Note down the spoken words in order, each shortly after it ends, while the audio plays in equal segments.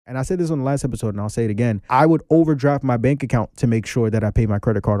And I said this on the last episode, and I'll say it again. I would overdraft my bank account to make sure that I pay my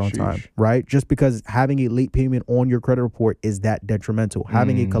credit card on time, right? Just because having a late payment on your credit report is that detrimental.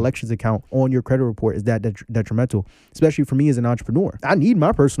 Having a collections account on your credit report is that detrimental, especially for me as an entrepreneur. I need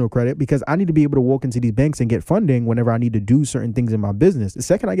my personal credit because I need to be able to walk into these banks and get funding whenever I need to do certain things in my business. The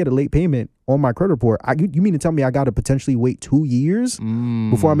second I get a late payment on my credit report, you mean to tell me I got to potentially wait 2 years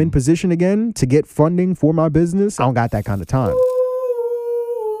before I'm in position again to get funding for my business? I don't got that kind of time.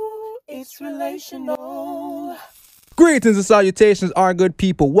 It's relational. Greetings and salutations, our good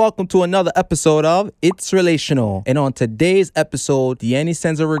people. Welcome to another episode of It's Relational. And on today's episode, Deannie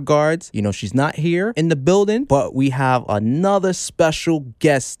sends her regards. You know, she's not here in the building, but we have another special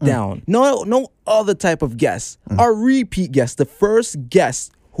guest down. No other type of guest. Our repeat guest, the first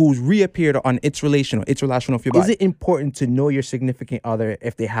guest who's reappeared on It's Relational. It's Relational for your body. Is it important to know your significant other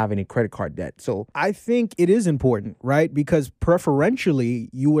if they have any credit card debt? So I think it is important, right? Because preferentially,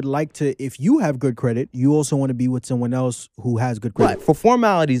 you would like to, if you have good credit, you also want to be with someone else who has good credit. But for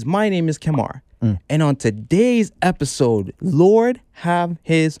formalities, my name is Kemar. And on today's episode, Lord have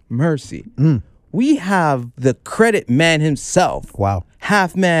his mercy. We have the credit man himself. Wow.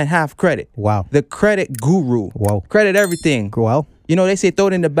 Half man, half credit. Wow. The credit guru. Whoa. Credit everything. Well, You know, they say throw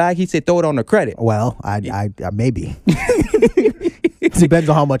it in the bag. He said throw it on the credit. well, I maybe. Depends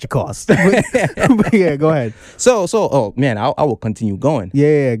on how much it costs. But yeah, go ahead. So, oh man, I will continue going.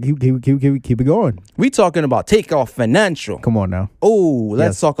 Yeah, keep it going. We talking about Takeoff Financial. Come on now. Oh,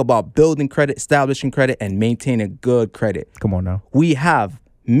 let's Yes. talk about building credit, establishing credit, and maintaining good credit. Come on now. We have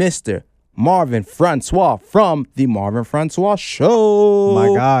Mr. Marvin Francois from the Marvin Francois Show.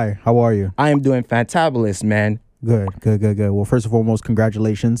 My guy, how are you? I am doing fantabulous, man. Good. Well, first and foremost,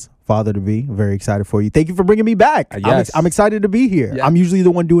 congratulations, father to be. Very excited for you. Thank you for bringing me back. Yes. I'm excited to be here. Yeah. I'm usually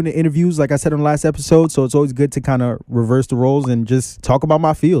the one doing the interviews, like I said on the last episode. So it's always good to kind of reverse the roles and just talk about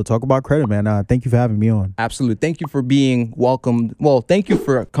my field, talk about credit, man. Thank you for having me on. Absolutely. Thank you for being welcomed. Well, thank you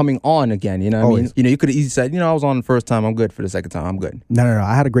for coming on again. You know what I mean? Always. You know, you could have easily said, I was on the first time. I'm good for the second time. I'm good. No.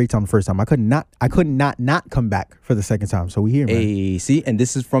 I had a great time the first time. I could not come back for the second time. So we here, man. Hey, see? And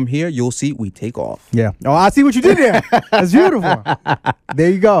this is from here. You'll see we take off. Yeah. Oh, I see what you did there. That's beautiful. There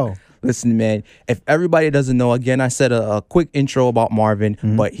you go. Listen, man, if everybody doesn't know, again, I said a quick intro about Marvin,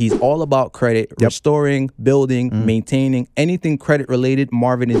 but he's all about credit, restoring, building, maintaining, anything credit related.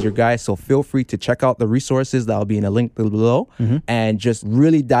 Marvin is your guy. So feel free to check out the resources that will be in the link below and just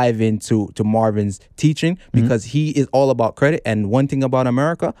really dive into Marvin's teaching because he is all about credit. And one thing about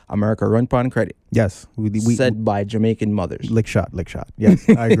America run upon credit. Yes. Said by Jamaican mothers. Lick shot. Yes,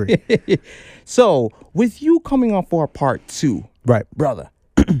 I agree. So with you coming on for part 2, Right. brother,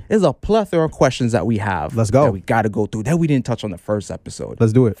 there's a plethora of questions that we have. Let's go. That we got to go through that we didn't touch on the first episode.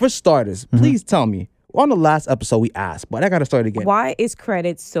 Let's do it. For starters, please tell me. On the last episode we asked, but I got to start again. Why is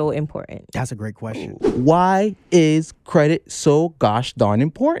credit so important? That's a great question. Why is credit so gosh darn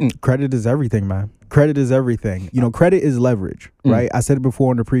important? Credit is everything, man. Credit is everything. You know, credit is leverage, right? I said it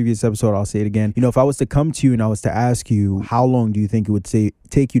before in the previous episode. I'll say it again. You know, if I was to come to you and I was to ask you, how long do you think it would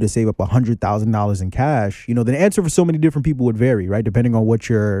take you to save up $100,000 in cash? You know, the answer for so many different people would vary, right? Depending on what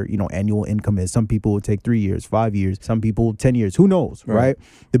your, annual income is. Some people would take 3 years, 5 years. Some people 10 years. Who knows, right?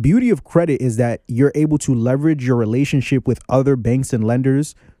 The beauty of credit is that you're able to leverage your relationship with other banks and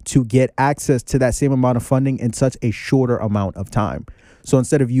lenders to get access to that same amount of funding in such a shorter amount of time. So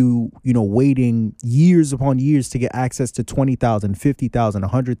instead of you waiting years upon years to get access to $20,000, $50,000,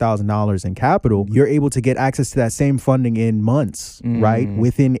 $100,000 in capital, you're able to get access to that same funding in months, right?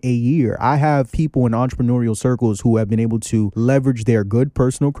 Within a year. I have people in entrepreneurial circles who have been able to leverage their good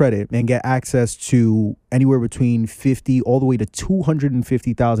personal credit and get access to anywhere between $50,000 all the way to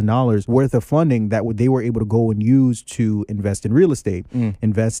 $250,000 worth of funding that they were able to go and use to invest in real estate,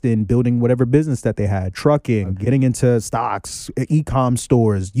 invest in building whatever business that they had, trucking, getting into stocks, e-com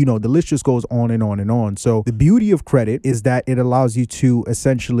stores, the list just goes on and on and on. So the beauty of credit is that it allows you to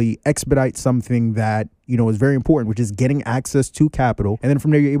essentially expedite something that is very important, which is getting access to capital. And then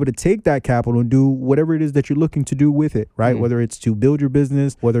from there, you're able to take that capital and do whatever it is that you're looking to do with it, right? Whether it's to build your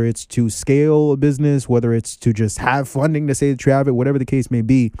business, whether it's to scale a business, whether it's to just have funding to say that you have it, whatever the case may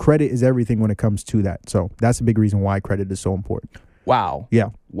be, credit is everything when it comes to that. So that's a big reason why credit is so important. Wow.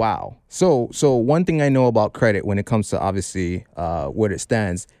 Yeah. Wow. So one thing I know about credit when it comes to obviously where it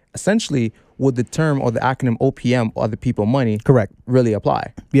stands, essentially would the term or the acronym OPM, other people money, Correct. really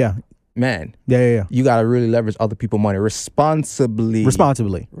apply? Yeah. man, Yeah. you got to really leverage other people's money responsibly.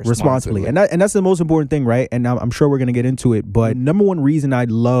 Responsibly. And that's the most important thing, right? And I'm sure we're going to get into it. But number one reason I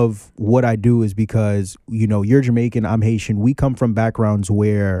love what I do is because, you know, you're Jamaican, I'm Haitian. We come from backgrounds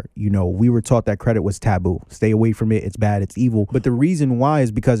where, you know, we were taught that credit was taboo. Stay away from it. It's bad. It's evil. But the reason why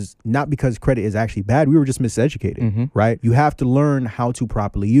is because not because credit is actually bad. We were just miseducated, right? You have to learn how to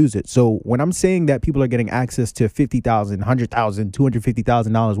properly use it. So when I'm saying that people are getting access to $50,000, $100,000,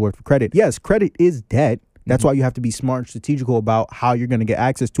 $250,000 worth of credit, yes, credit is debt. That's why you have to be smart and strategical about how you're going to get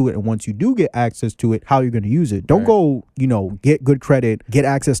access to it. And once you do get access to it, how you're going to use it. Don't go, you know, get good credit, get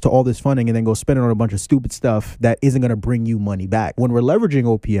access to all this funding, and then go spend it on a bunch of stupid stuff that isn't going to bring you money back. When we're leveraging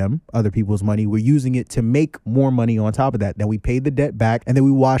OPM, other people's money, we're using it to make more money on top of that. Then we pay the debt back, and then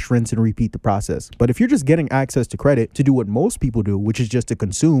we wash, rinse, and repeat the process. But if you're just getting access to credit to do what most people do, which is just to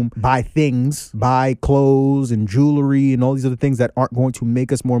consume, buy things, buy clothes and jewelry and all these other things that aren't going to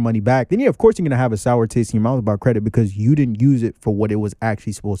make us more money back, then yeah, of course you're going to have a sour taste in your mouth about credit because you didn't use it for what it was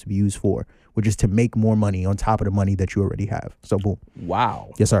actually supposed to be used for, which is to make more money on top of the money that you already have. So boom.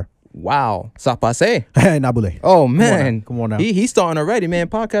 Wow. Yes, sir. Wow. Ça passe. Nabule. Oh, man. Come on now. He's starting already, man.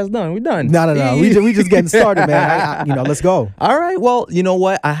 Podcast done. We done. No. We just getting started, man. Let's go. All right. Well, you know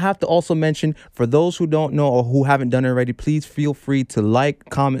what? I have to also mention, for those who don't know or who haven't done it already, please feel free to like,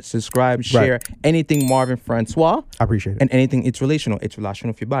 comment, subscribe, share anything Marvin Francois. I appreciate it. And anything It's Relational. It's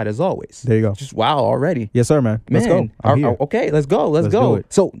Relational if you buy it, as always. There you go. Just wow already. Yes, sir, man. Let's go. Okay, let's go. Let's do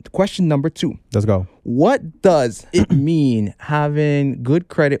it. So question number 2. Let's go. What does it mean having good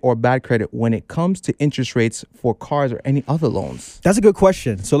credit or bad credit when it comes to interest rates for cars or any other loans? That's a good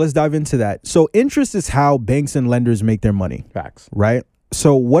question. So let's dive into that. So interest is how banks and lenders make their money. Facts. Right?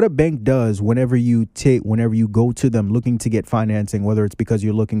 So what a bank does whenever you go to them looking to get financing, whether it's because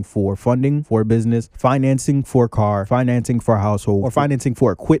you're looking for funding for a business, financing for a car, financing for a household, or financing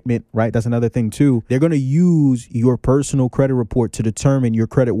for equipment, right? That's another thing too. They're going to use your personal credit report to determine your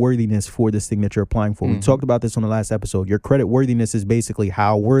credit worthiness for this thing that you're applying for. We talked about this on the last episode. Your credit worthiness is basically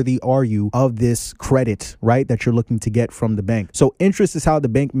how worthy are you of this credit, right? That you're looking to get from the bank. So interest is how the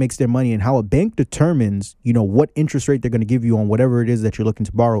bank makes their money, and how a bank determines, you know, what interest rate they're going to give you on whatever it is that you're looking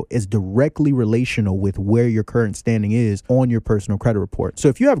to borrow is directly relational with where your current standing is on your personal credit report. So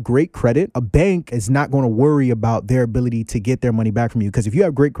if you have great credit, a bank is not going to worry about their ability to get their money back from you, because if you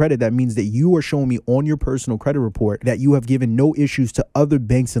have great credit, that means that you are showing me on your personal credit report that you have given no issues to other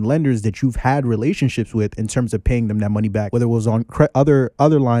banks and lenders that you've had relationships with in terms of paying them that money back, whether it was on other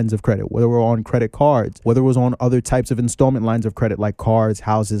lines of credit, whether it were on credit cards, whether it was on other types of installment lines of credit like cars,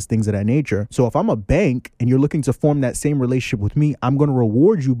 houses, things of that nature. So if I'm a bank and you're looking to form that same relationship with me, I'm going to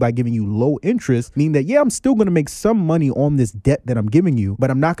reward you by giving you low interest, meaning that, yeah, I'm still going to make some money on this debt that I'm giving you, but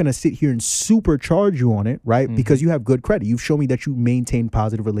I'm not going to sit here and supercharge you on it, right? Because you have good credit. You've shown me that you maintain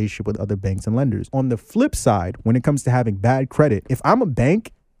positive relationship with other banks and lenders. On the flip side, when it comes to having bad credit, if I'm a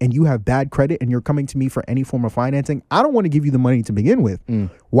bank and you have bad credit and you're coming to me for any form of financing, I don't want to give you the money to begin with.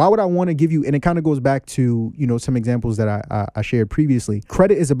 Why would I want to give you? And it kind of goes back to, you know, some examples that I shared previously.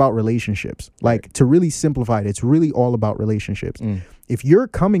 Credit is about relationships. Like, to really simplify it, it's really all about relationships. If you're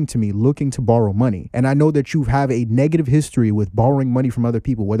coming to me looking to borrow money, and I know that you have a negative history with borrowing money from other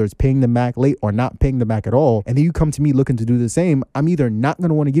people, whether it's paying them back late or not paying them back at all, and then you come to me looking to do the same, I'm either not going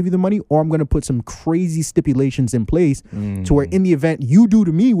to want to give you the money, or I'm going to put some crazy stipulations in place to where, in the event you do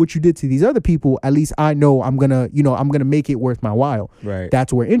to me what you did to these other people, at least I know I'm going to make it worth my while. Right.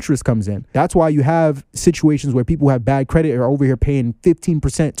 That's where interest comes in. That's why you have situations where people who have bad credit are over here paying 15%,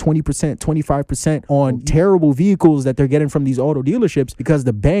 20%, 25% on terrible vehicles that they're getting from these auto dealerships, because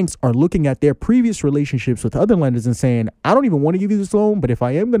the banks are looking at their previous relationships with other lenders and saying, I don't even want to give you this loan, but if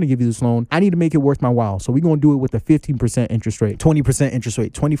I am going to give you this loan, I need to make it worth my while. So we're going to do it with a 15% interest rate, 20% interest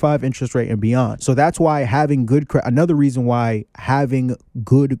rate, 25% interest rate, and beyond. So that's why having good credit, another reason why having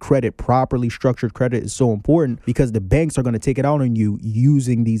good credit, properly structured credit, is so important, because the banks are going to take it out on you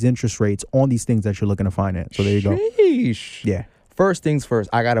using these interest rates on these things that you're looking to finance. So there you go. Sheesh. Yeah. First things first,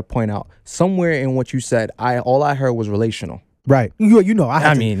 I got to point out, somewhere in what you said, all I heard was relational. Right. I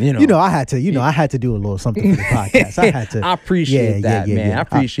had to do a little something for the podcast. I had to. I appreciate that, man. I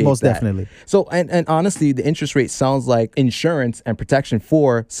appreciate most that. Definitely. So, and honestly, the interest rate sounds like insurance and protection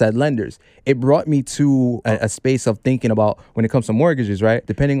for said lenders. It brought me to a space of thinking about when it comes to mortgages, right?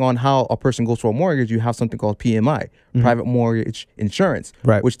 Depending on how a person goes for a mortgage, you have something called PMI, private mortgage insurance,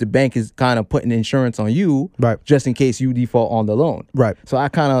 right? Which the bank is kind of putting insurance on you, right? Just in case you default on the loan, right? So I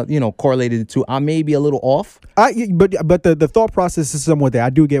kind of, correlated it to, I may be a little off. But the thought process is somewhat there. I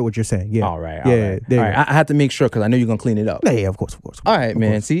do get what you're saying. Yeah. All right. Yeah. There All you right. I had to make sure because I know you're gonna clean it up. go. Yeah, of course. All right,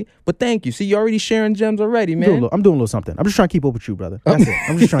 man. See, but thank you. See, you're already sharing gems already, man. I'm doing a little something. I'm just trying to keep up with you, brother. That's it.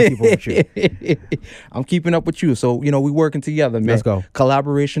 I'm just trying to keep up with you. I'm keeping up with you. So, we working together, man. Let's go.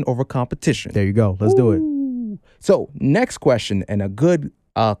 Collaboration over competition. There you go. Let's do it. So, next question, and a good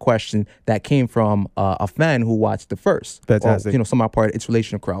question that came from a fan who watched the first. Fantastic. Or, some of our part, it's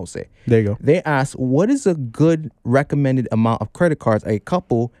relational crowd say. There you go. They asked, what is a good recommended amount of credit cards a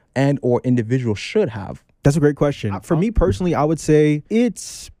couple and or individual should have? That's a great question. For me personally, I would say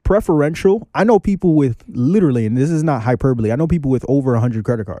it's preferential. I know people with literally, and this is not hyperbole, I know people with over 100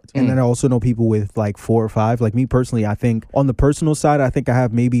 credit cards. And then I also know people with like 4 or 5. Like me personally, I think on the personal side, I think I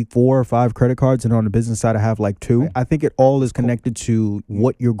have maybe 4 or 5 credit cards. And on the business side, I have like 2. I think it all is connected to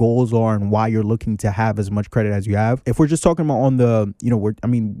what your goals are and why you're looking to have as much credit as you have. If we're just talking about on the,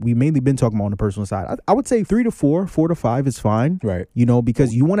 we mainly been talking about on the personal side. I would say 3 to 4, 4 to 5 is fine. Right.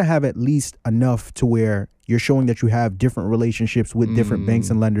 Because you want to have at least enough to where you're showing that you have different relationships with different banks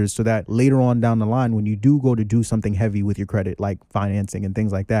and lenders so that later on down the line, when you do go to do something heavy with your credit, like financing and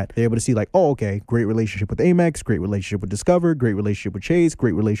things like that, they're able to see like, oh, okay, great relationship with Amex, great relationship with Discover, great relationship with Chase,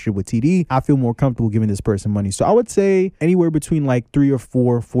 great relationship with TD. I feel more comfortable giving this person money. So I would say anywhere between like 3 or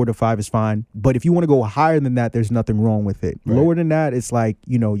 4, 4 to 5 is fine. But if you want to go higher than that, there's nothing wrong with it. Right. Lower than that, it's like,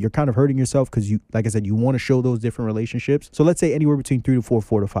 you're kind of hurting yourself because you, like I said, you want to show those different relationships. So let's say anywhere between 3 to 4,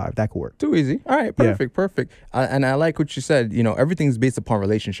 4 to 5, that could work. Too easy. All right, perfect. And I like what you said. Everything's based upon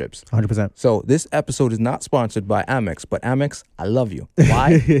relationships. 100%. So this episode is not sponsored by Amex, but Amex, I love you.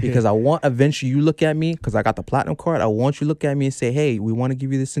 Why? Because I want eventually you look at me, because I got the platinum card, I want you to look at me and say, hey, we want to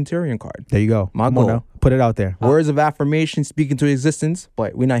give you the Centurion card. There you go. My goal. Now. Put it out there. Words of affirmation, speaking to existence,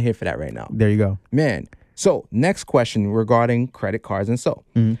 but we're not here for that right now. There you go. Man. So next question regarding credit cards and so.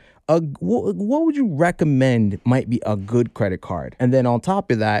 What would you recommend might be a good credit card? And then on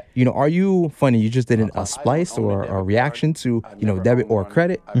top of that, are you funny? You just did a splice or a reaction to, debit or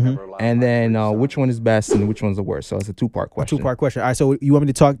credit. And then which one is best and which one's the worst? So it's a 2-part question. 2-part question. All right. So you want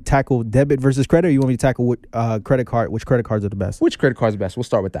me to tackle debit versus credit, or you want me to tackle which credit cards are the best? Which credit cards are best? We'll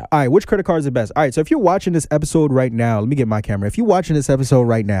start with that. All right. Which credit cards are best? All right. So if you're watching this episode right now, let me get my camera. If you're watching this episode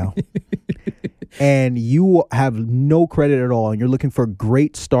right now, and you have no credit at all and you're looking for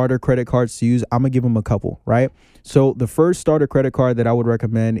great starter credit cards to use, I'm gonna give them a couple, right? So the first starter credit card that I would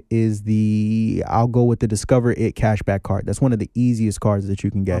recommend is I'll go with the Discover It Cashback card. That's one of the easiest cards that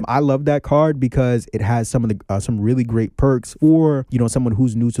you can get. I love that card because it has some of the some really great perks for someone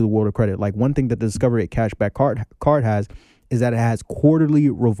who's new to the world of credit. Like one thing that the Discover It Cashback card has is that it has quarterly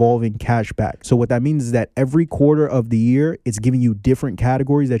revolving cash back. So what that means is that every quarter of the year, it's giving you different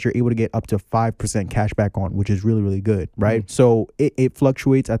categories that you're able to get up to 5% cash back on, which is really, really good, right? So it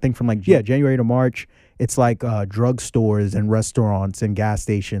fluctuates, I think, from January to March. It's like drugstores and restaurants and gas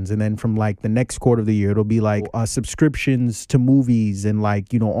stations. And then from like the next quarter of the year, it'll be like subscriptions to movies and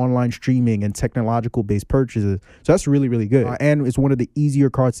online streaming and technological based purchases. So that's really, really good. And it's one of the easier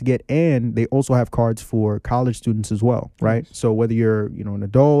cards to get. And they also have cards for college students as well, right? So whether you're, an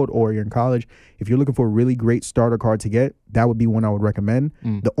adult or you're in college, if you're looking for a really great starter card to get, that would be one I would recommend.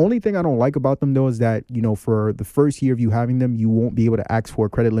 The only thing I don't like about them, though, is that, for the first year of you having them, you won't be able to ask for a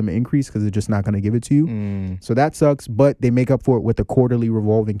credit limit increase because they're just not going to give it to you. So that sucks, but they make up for it with the quarterly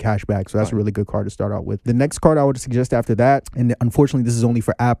revolving cashback. So that's a really good card to start out with. The next card I would suggest after that, and unfortunately this is only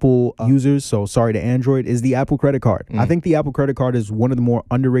for Apple users, so sorry to Android, is the Apple credit card. I think the Apple credit card is one of the more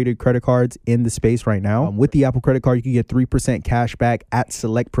underrated credit cards in the space right now. With the Apple credit card, you can get 3% cash back at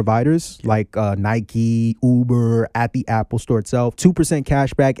select providers like Nike, Uber, at the Apple store itself, 2%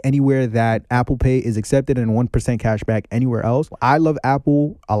 cash back anywhere that Apple Pay is accepted, and 1% cash back anywhere else. I love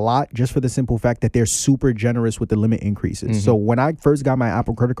Apple a lot just for the simple fact that they're super generous with the limit increases. So when I first got my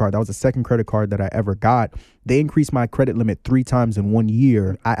Apple credit card, that was the second credit card that I ever got. They increased my credit limit 3 times in 1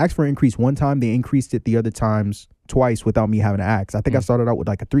 year. I asked for an increase one time. They increased it the other times twice without me having to ask. I think I started out with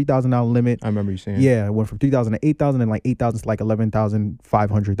like a $3,000 limit. I remember you saying. Yeah, it went from $3,000 to $8,000 and like $8,000 to like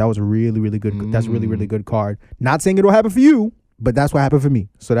 $11,500. That was a really, really good. That's a really, really good card. Not saying it'll happen for you, but that's what happened for me.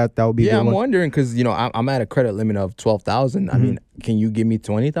 So that would be. Yeah, I'm wondering because I'm at a credit limit of $12,000. I mean, can you give me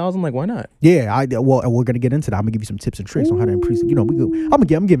 $20,000? Like, why not? Yeah, well, we're gonna get into that. I'm gonna give you some tips and tricks on how to increase. I'm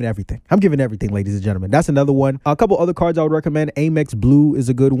giving everything. I'm giving everything, ladies and gentlemen. That's another one. A couple other cards I would recommend. Amex Blue is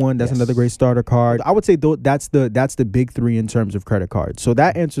a good one. That's another great starter card. I would say that's the big 3 in terms of credit cards. So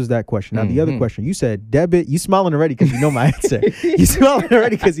that answers that question. Now the other question, you said debit. You smiling already because you know my answer. You smiling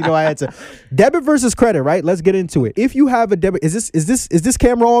already because you know my answer. Debit versus credit, right? Let's get into it. If you have a debit, is this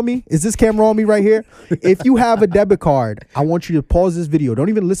camera on me? Is this camera on me right here? If you have a debit card, I want you to Pause this video. Don't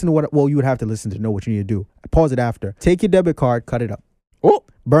even listen to what. Well, you would have to listen to know what you need to do. Pause it after. Take your debit card, cut it up, Oh,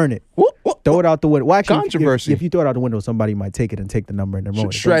 burn it. oh, oh. Throw it out the window. Well, actually, Controversy. If you throw it out the window, somebody might take it and take the number and then roll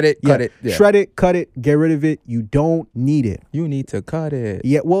it. Shred it, cut it. Yeah. Shred it, cut it, get rid of it. You don't need it. You need to cut it.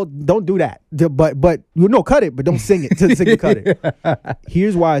 Yeah, well, don't do that. But you know, cut it, but don't sing it. Sing it, cut it.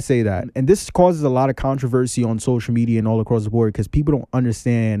 Here's why I say that, and this causes a lot of controversy on social media and all across the board because people don't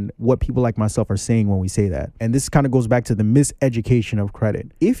understand what people like myself are saying when we say that. And this kind of goes back to the miseducation of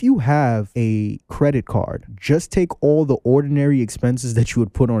credit. If you have a credit card, just take all the ordinary expenses that you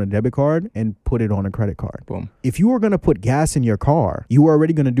would put on a debit card and put it on a credit card. Boom. If you were going to put gas in your car, you were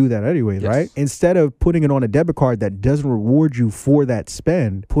already going to do that anyway, Yes. right? Instead of putting it on a debit card that doesn't reward you for that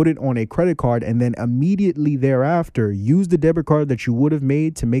spend, put it on a credit card and then immediately thereafter use the debit card that you would have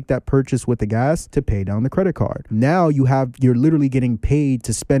made to make that purchase with the gas to pay down the credit card. Now you're literally getting paid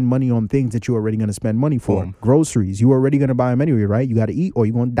to spend money on things that you're already going to spend money for. Boom. Groceries, you're already going to buy them anyway, right? You got to eat or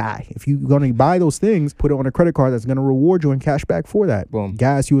you're going to die. If you're going to buy those things, put it on a credit card that's going to reward you in cash back for that. Boom.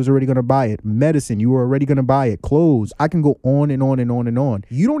 Gas, you was already going to buy it. Medicine, you were already going to buy it. Clothes, I can go on and on and on and on.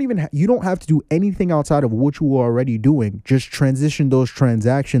 You don't have to do anything outside of what you were already doing. Just transition those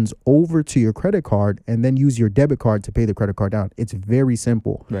transactions over to your credit card and then use your debit card to pay the credit card down. It's very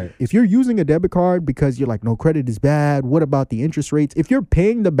simple. Right. If you're using a debit card because you're like, no, credit is bad, what about the interest rates? If you're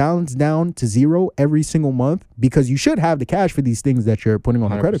paying the balance down to zero every single month because you should have the cash for these things that you're putting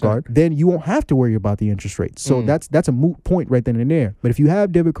on the credit 100%. card, then you won't have to worry about the interest rates. So that's a moot point right then and there. But if you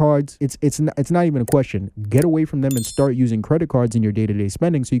have debit cards, it's not even a question. Get away from them and start using credit cards in your day-to-day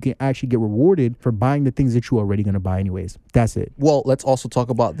spending so you can actually get rewarded for buying the things that you're already going to buy anyways. That's it. Well, let's also talk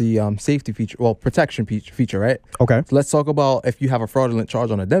about the safety feature, protection feature, right? Okay. So let's talk about if you have a fraudulent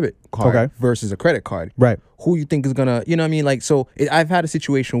charge on a debit card Okay. versus a credit card. Right. Who you think is gonna, you know what I mean? Like, so I've had a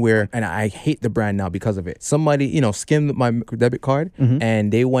situation where, and I hate the brand now because of it. Somebody, skimmed my debit card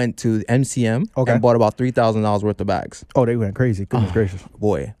and they went to MCM Okay. and bought about $3,000 worth of bags. Oh, they went crazy. Goodness gracious.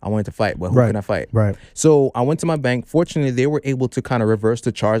 Boy, I wanted to fight, but who Right. can I fight? Right. So I went to my bank. Fortunately, they were able to kind of reverse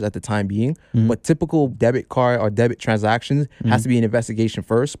the charge at the time being. But typical debit card or debit transactions has to be an investigation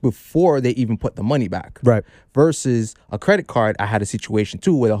first before they even put the money back. Right. Versus a credit card, I had a situation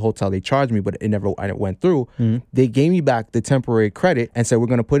too where the hotel, they charged me, but it never went through. They gave me back the temporary credit and said, we're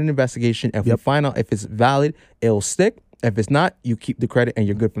going to put an investigation. If we find out if it's valid, it'll stick. If it's not, you keep the credit and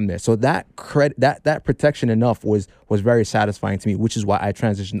you're good from there. So that credit, that protection enough was very satisfying to me, which is why I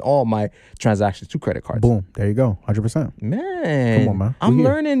transitioned all my transactions to credit cards. Boom. There you go. 100%. Man, Come on, man. I'm We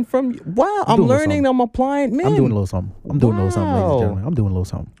here. learning from you. Wow, I'm doing a little learning. I'm applying. Man, I'm doing a little something. Ladies and Wow. gentlemen. I'm doing a little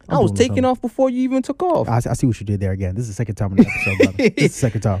something. I was taking off before you even took off. I see what you did there again. This is the second time in the episode, brother. This is the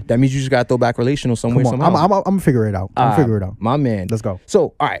second time. That means you just got to throw back relational some way, Come on. somehow. I'm gonna figure it out. I'm figure it out. My man. Let's go.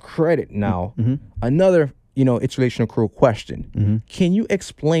 So, all right, credit now. Another, it's relational crew question. Can you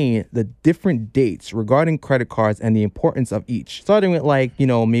explain the different dates regarding credit cards and the importance of each? Starting with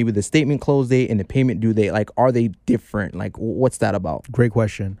maybe the statement close date and the payment due date. Like, are they different? Like, what's that about? Great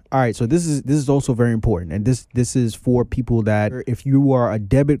question. All right, so this is also very important, and this is for people that if you are a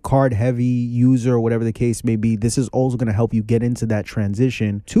debit card heavy user or whatever the case may be, this is also going to help you get into that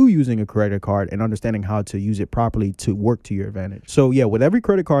transition to using a credit card and understanding how to use it properly to work to your advantage. So yeah, with every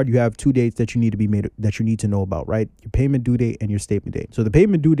credit card, you have two dates that you need to know about, right? Your payment due date and your statement date. So the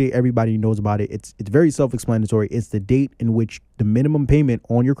payment due date, everybody knows about it. It's very self-explanatory. It's the date in which the minimum payment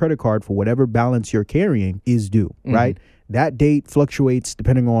on your credit card for whatever balance you're carrying is due, right? That date fluctuates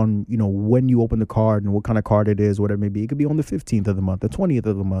depending on, when you open the card and what kind of card it is, whatever it may be. It could be on the 15th of the month, the 20th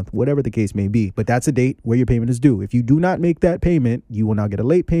of the month, whatever the case may be. But that's a date where your payment is due. If you do not make that payment, you will now get a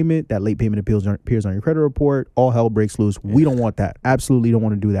late payment. That late payment appears on your credit report. All hell breaks loose. We don't want that. Absolutely don't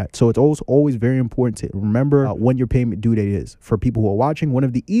want to do that. So it's also always very important to remember when your payment due date is. For people who are watching, one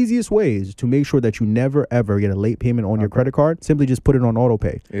of the easiest ways to make sure that you never, ever get a late payment on your credit card, simply just put it on auto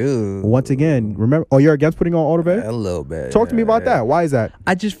pay. Ew. Once again, remember, you're against putting on auto pay? A little bit. Talk to me about that. Why is that?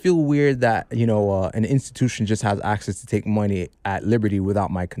 I just feel weird that an institution just has access to take money at liberty without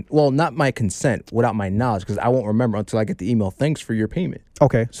not my consent, without my knowledge, because I won't remember until I get the email. Thanks for your payment.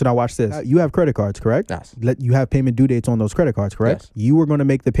 Okay, so now watch this. You have credit cards, correct? Yes. You have payment due dates on those credit cards, correct? Yes. You were going to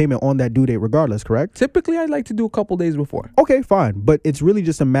make the payment on that due date regardless, correct? Typically, I like to do a couple days before. Okay, fine. But it's really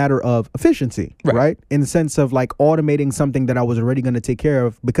just a matter of efficiency, right? In the sense of like automating something that I was already going to take care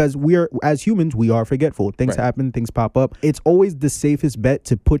of, because as humans, we are forgetful. Things happen, things pop up. up. It's always the safest bet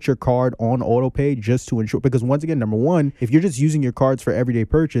to put your card on auto pay just to ensure, because once again, number one, if you're just using your cards for everyday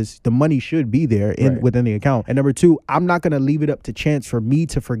purchase, the money should be there within the account. And number two, I'm not going to leave it up to chance for me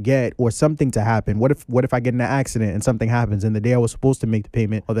to forget or something to happen. What if I get in an accident and something happens and the day I was supposed to make the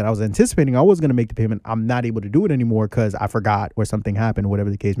payment or that I was anticipating I was going to make the payment, I'm not able to do it anymore because I forgot or something happened, whatever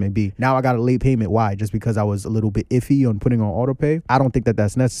the case may be. Now I got a late payment. Why? Just because I was a little bit iffy on putting on auto pay? I don't think that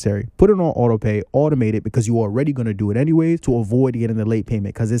that's necessary. Put it on auto pay, automate it, because you're already going to do it anyways to avoid getting the late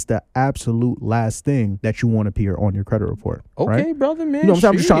payment, because it's the absolute last thing that you want to appear on your credit report. Okay, right? brother, man. You know what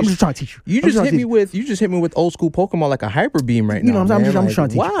I'm saying? I'm just trying to teach you. You just hit me with old school Pokemon like a hyper beam right now. You know what I'm saying? I'm just trying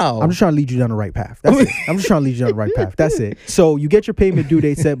to teach you. Wow. I'm just trying to lead you down the right path. That's it. I'm just trying to lead you down the right path. That's it. So you get your payment due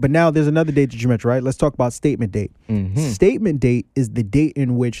date set, but now there's another date that you mentioned, right? Let's talk about statement date. Statement date is the date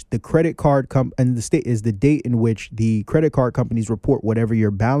in which the credit card is the date in which the credit card companies report whatever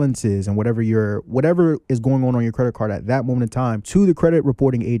your balance is and whatever is going on your credit card at that moment in time to the credit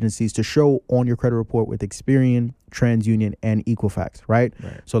reporting agencies to show on your credit report with Experian, TransUnion, and Equifax, right?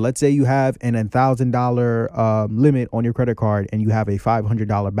 So let's say you have an $1,000 limit on your credit card and you have a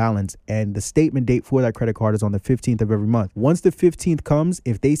 $500 balance, and the statement date for that credit card is on the 15th of every month. Once the 15th comes,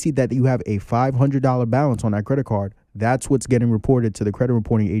 if they see that you have a $500 balance on that credit card, that's what's getting reported to the credit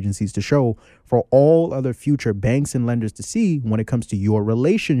reporting agencies to show for all other future banks and lenders to see when it comes to your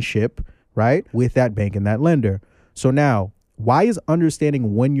relationship, right, with that bank and that lender. So now, why is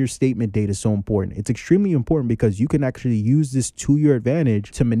understanding when your statement date is so important? It's extremely important because you can actually use this to your advantage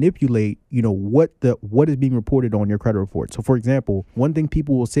to manipulate, what is being reported on your credit report. So for example, one thing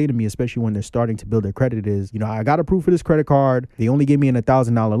people will say to me, especially when they're starting to build their credit, is, I got approved for this credit card. They only gave me an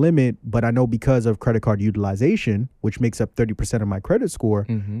 $1,000 limit, but I know because of credit card utilization, which makes up 30% of my credit score,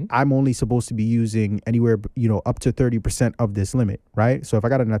 I'm only supposed to be using anywhere, up to 30% of this limit, right? So if I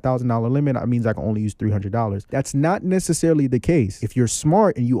got an $1,000 limit, that means I can only use $300. That's not necessarily the case. If you're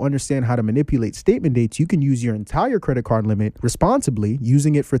smart and you understand how to manipulate statement dates, you can use your entire credit card limit responsibly,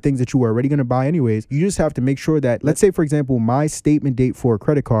 using it for things that you were already going to buy anyways. You just have to make sure that, let's say, for example, my statement date for a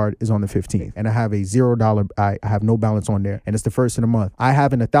credit card is on the 15th and I have a $0, I have no balance on there, and it's the first of the month. I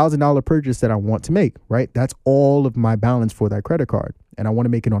have an $1,000 purchase that I want to make, right? That's all of my balance for that credit card, and I want to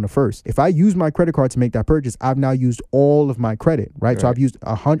make it on the first. If I use my credit card to make that purchase, I've now used all of my credit, right? So I've used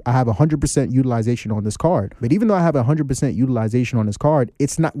I have 100% utilization on this card. But even though I have 100% utilization on this card,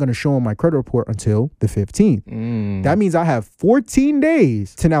 it's not going to show on my credit report until the 15th. That means I have 14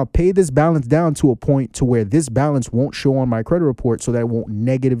 days to now pay this balance down to a point to where this balance won't show on my credit report, so that it won't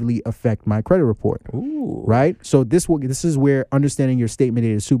negatively affect my credit report. Right? So this is where understanding your statement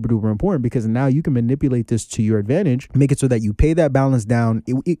date is super duper important, because now you can manipulate this to your advantage, make it so that you pay that balance down.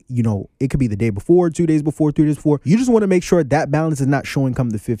 It could be the day before, 2 days before, 3 days before. You just want to make sure that balance is not showing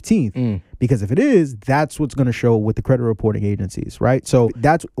come the 15th. Because if it is, that's what's going to show with the credit reporting agencies, right? So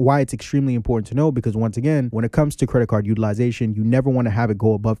that's why it's extremely important to know, because once again, when it comes to credit card utilization, you never want to have it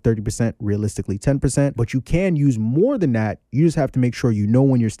go above 30%, realistically 10%, but you can use more than that. You just have to make sure you know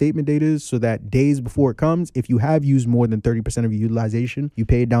when your statement date is, so that days before it comes, if you have used more than 30% of your utilization, you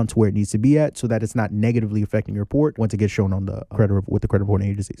pay it down to where it needs to be at, so that it's not negatively affecting your report once it gets shown on the with the credit reporting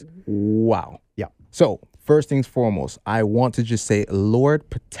agencies. Wow. Yeah. So first things foremost, I want to just say, Lord,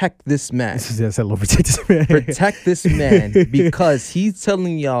 protect this man. Lord, protect this man. Protect this man, because he's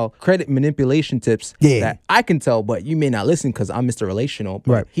telling y'all credit manipulation tips that I can tell, but you may not listen because I'm Mr. Relational.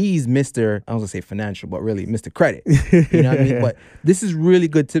 But he's Mr. I was going to say financial, but really Mr. Credit. You know what I mean? But this is really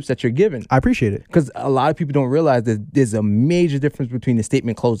good tips that you're giving. I appreciate it. Because a lot of people don't realize that there's a major difference between the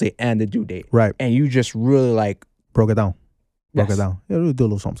statement close date and the due date. Right. And you just really broke it down. Yes. Broke it down. Yeah, do a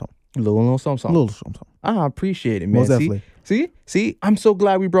little something. A little something. I appreciate it, man. Most definitely. See, I'm so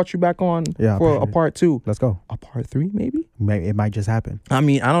glad we brought you back on for a part 2. Let's go. A part 3, maybe? It might just happen. I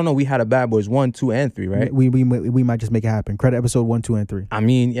mean, I don't know. We had a Bad Boys 1, 2, and 3, right? We might just make it happen. Credit episode 1, 2, and 3. I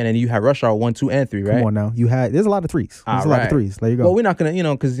mean, and then you had Rush Hour 1, 2, and 3, right? Come on now. There's a lot of 3s. There's a lot of 3s. There you go. Well, we're not going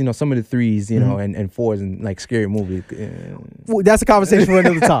to, because, some of the 3s, and 4s and like scary movies. Well, that's a conversation for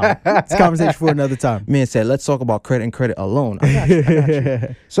another time. It's a conversation for another time. Man said, let's talk about credit and credit alone. I got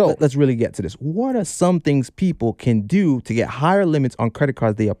you. So let's really get to this. What are some things people can do to get higher limits on credit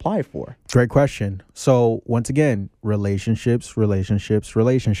cards they apply for? Great question. So once again, relationships,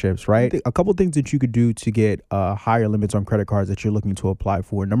 right? A couple things that you could do to get higher limits on credit cards that you're looking to apply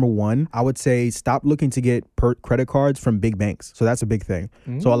for. Number one, I would say stop looking to get credit cards from big banks. So that's a big thing.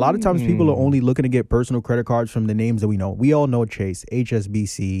 So a lot of times people are only looking to get personal credit cards from the names that we know. We all know Chase,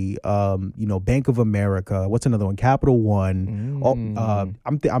 HSBC, Bank of America. What's another one? Capital One.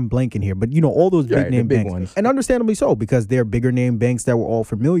 I'm blanking here, but all those big name banks. Ones. And understandably so, because because they're bigger name banks that we're all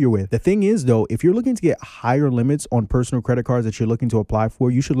familiar with. The thing is, though, if you're looking to get higher limits on personal credit cards that you're looking to apply for,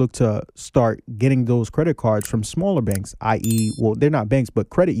 you should look to start getting those credit cards from smaller banks, i.e., well, they're not banks, but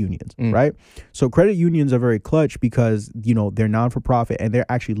credit unions, right? So credit unions are very clutch because, you know, they're non-for-profit and they're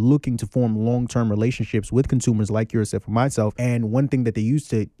actually looking to form long-term relationships with consumers like yourself and myself. And one thing that they use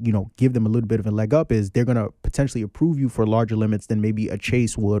to, you know, give them a little bit of a leg up is they're going to potentially approve you for larger limits than maybe a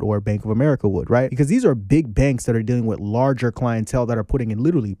Chase would or a Bank of America would, right? Because these are big banks that are dealing with larger clientele that are putting in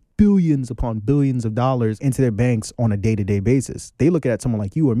literally billions upon billions of dollars into their banks on a day-to-day basis. They look at someone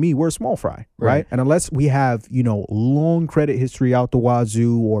like you or me, we're a small fry, right? And unless we have, you know, long credit history out the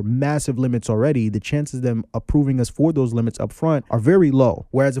wazoo or massive limits already, the chances of them approving us for those limits up front are very low.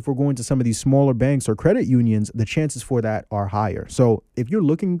 Whereas if we're going to some of these smaller banks or credit unions, the chances for that are higher. So if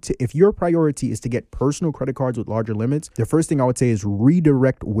your priority is to get personal credit cards with larger limits, the first thing I would say is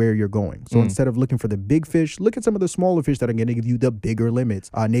redirect where you're going. So instead of looking for the big fish, look at some of the smaller fish that are going to give you the bigger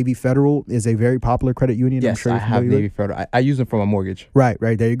limits. Navy Federal is a very popular credit union. Yes, I'm sure I have Navy Federal. I use them for my mortgage. Right.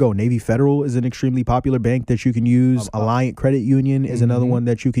 There you go. Navy Federal is an extremely popular bank that you can use. Alliant Credit Union is another one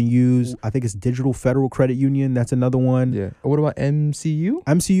that you can use. I think it's Digital Federal Credit Union. That's another one. Yeah. What about MCU?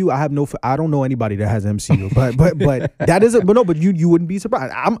 MCU, I don't know anybody that has MCU, but that is but you wouldn't be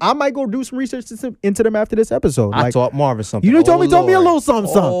surprised. I might go do some research into them after this episode. I taught Marvin something. You told me a little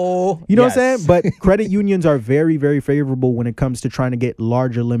something. You know what I'm saying? Yes. But credit unions are very, very favorable when it comes to trying to get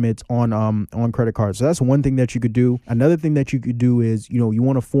larger limits on credit cards. So that's one thing that you could do. Another thing that you could do is, you know, you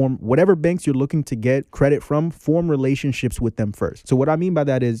want to form whatever banks you're looking to get credit from, form relationships with them first. So what I mean by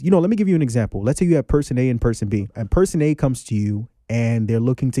that is, you know, let me give you an example. Let's say you have person A and person B, and person A comes to you and they're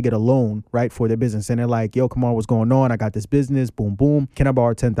looking to get a loan, right, for their business. And they're like, yo, Kamar, what's going on? I got this business, boom, boom. Can I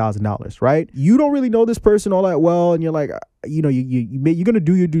borrow $10,000, right? You don't really know this person all that well. And you're like, you know, you're going to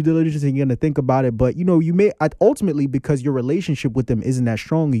do your due diligence and you're going to think about it. But, you know, you may ultimately, because your relationship with them isn't that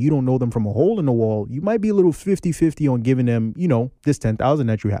strong and you don't know them from a hole in the wall, you might be a little 50-50 on giving them, you know, this $10,000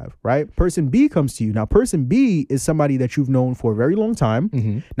 that you have, right? Person B comes to you. Now, person B is somebody that you've known for a very long time.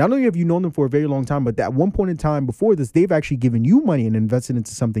 Not only have you known them for a very long time, but at one point in time before this, they've actually given you money and invested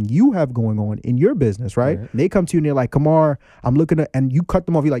into something you have going on in your business, right? And they come to you and they're like, Kamar, I'm looking at, and you cut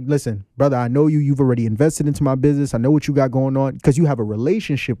them off. You're like, listen, brother, I know you've already invested into my business. I know what you got going on, because you have a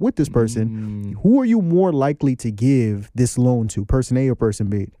relationship with this person. Who are you more likely to give this loan to, person A or person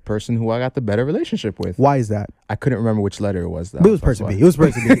B? Person who I got the better relationship with. Why is that? I couldn't remember which letter it was, though. But it was person B. It was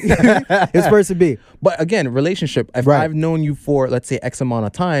person B. It's person B. But again, relationship. If I've known you for, let's say, X amount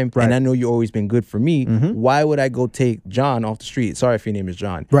of time, and I know you've always been good for me, why would I go take John off the street? Sorry if your name is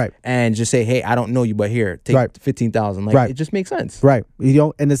John. Right. And just say, hey, I don't know you, but here, take $15,000. Like, it just makes sense. Right. You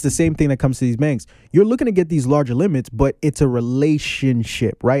know, and it's the same thing that comes to these banks. You're looking to get these larger limits, but it's a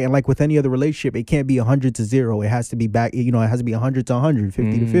relationship, right? And like with any other relationship, it can't be 100 to 0. It has to be back, you know, it has to be 100 to 100,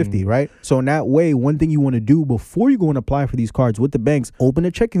 50 to 50, right? So in that way, one thing you want to do before you go and apply for these cards with the banks, open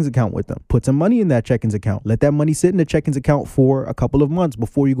a checkings account with them. Put some money in that checkings account. Let that money sit in the checkings account for a couple of months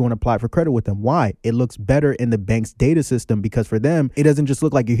before you go and apply for credit with them. Why? It looks better in the bank's data system, because for them, it doesn't just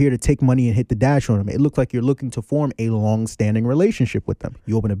look like you're here to take money and hit the dash on them. It looks like you're looking to form a long-standing relationship with them.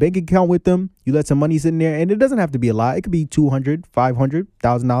 You open a bank account with them, you let some money sit in there, and it doesn't have to be a lot. It could be $200, $500,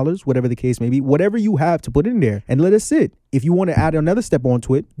 $1,000, whatever the case may be, whatever you have to put in there, and let it sit. If you want to add another step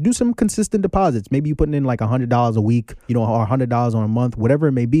onto it, do some consistent deposits. Maybe you're putting in like $100 a week, you know, or $100 on a month, whatever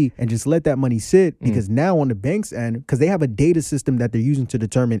it may be, and just let that money sit, because now on the bank's end, because they have a data system that they're using to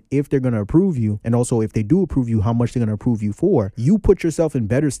determine if they're going to approve you, and also if they do approve you, how much they're going to approve you for. You put yourself in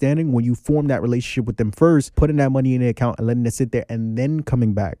better standing when you form that relationship with them first, putting that money in the account and letting it sit there, and then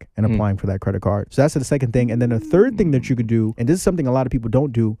coming back and applying for that credit card. So that's the second thing. And then the third thing that you could do, and this is something a lot of people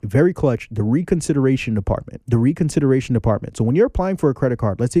don't do, very clutch, the reconsideration department. The reconsideration department. So when you're applying for a credit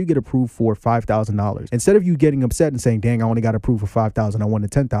card, let's say you get approved for $5,000. Instead of you getting upset and saying, dang, I only got approved for $5,000, I wanted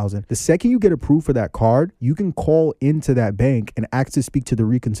 $10,000. The second you get approved for that card, you can call into that bank and ask to speak to the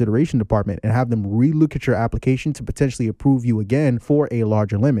reconsideration department and have them relook at your application to potentially approve you again for a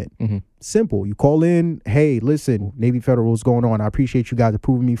larger limit. Simple. You call in, hey, listen, Navy Federal, what's going on? I appreciate you guys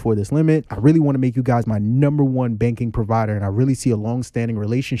approving me for this limit. I really want to make you guys my #1 banking provider, and I really see a long-standing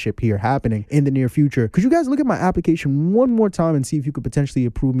relationship here happening in the near future. Could you guys look at my application one more time and see if you could potentially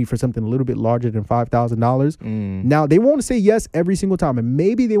approve me for something a little bit larger than $5,000? Now, they won't say yes every single time, and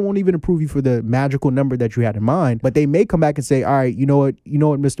maybe they won't even approve you for the magical number that you had in mind, but they may come back and say, all right, you know what,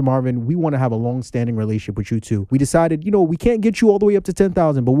 Mr. Marvin, we want to have a long-standing relationship with you too. We decided, we can't get you all the way up to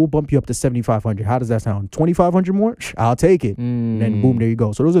 $10,000, but we'll bump you up to to 7,500. How does that sound? 2,500 more? I'll take it. And then boom, there you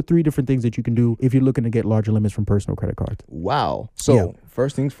go. So those are 3 different things that you can do if you're looking to get larger limits from personal credit cards. Wow. So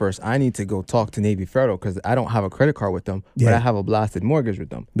first things first, I need to go talk to Navy Federal because I don't have a credit card with them, but I have a blasted mortgage with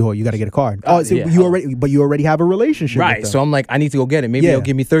them. No, you got to get a card. You already have a relationship with them. So I'm like, I need to go get it. Maybe they'll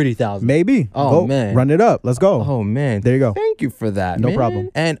give me 30,000. Maybe. Oh, go, man. Run it up. Let's go. Oh, man. There you go. Thank you for that, No man. problem.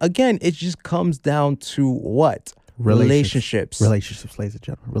 And again, it just comes down to what? Relationships, ladies and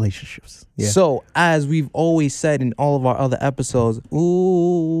gentlemen. Relationships. Yeah. So, as we've always said in all of our other episodes,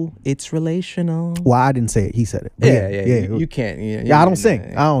 ooh, it's relational. Well, I didn't say it. He said it. Yeah. You can't. I don't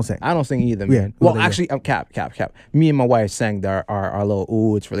sing. I don't sing either, man. Well, actually, I'm cap. Me and my wife sang our little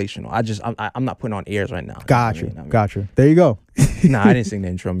ooh, it's relational. I'm not putting on airs right now. Gotcha. There you go. Nah, I didn't sing the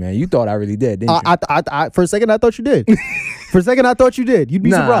intro, man. You thought I really did, didn't you? I for a second, I thought you did. You'd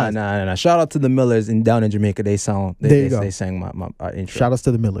be surprised. Nah. Shout out to the Millers down in Jamaica. They sang my intro. Shout outs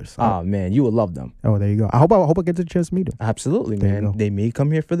to the Millers. Oh man, you will love them. Oh, there you go. I hope I get the chance to meet them. Absolutely, man. They may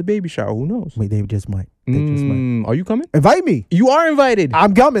come here for the baby shower. Who knows? Wait, they just might. Are you coming? Invite me. You are invited.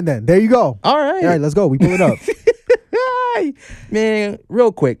 I'm coming then. There you go. All right, let's go. We pull it up. Man,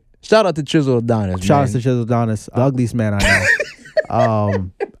 real quick. Shout out to Chisel Adonis. Shout out to Chisel Adonis, the ugliest man I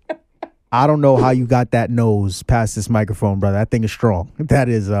know. I don't know how you got that nose past this microphone, brother. That thing is strong. That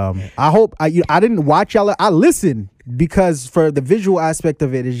is. I didn't watch y'all. I listened because for the visual aspect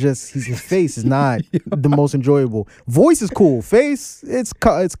of it, it's just his face is not the most enjoyable. Voice is cool. Face, it's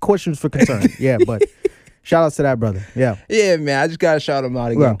questions for concern. Yeah, but. Shout out to that brother. Yeah, man. I just gotta shout him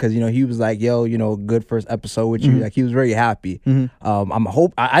out again because he was like, "Yo, good first episode with you." Like he was very happy.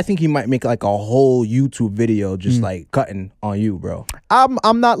 I think he might make like a whole YouTube video just like cutting on you, bro.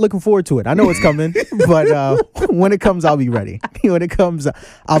 I'm not looking forward to it. I know it's coming, but when it comes, I'll be ready. When it comes,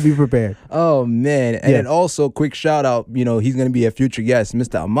 I'll be prepared. Oh man! And then also quick shout out. He's gonna be a future guest,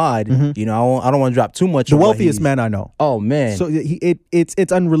 Mr. Ahmad. I don't want to drop too much. The wealthiest man I know. Oh man! So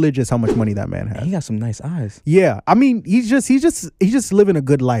it's unreligious how much money that man has. He got some nice eyes. Yeah, I mean, he's just living a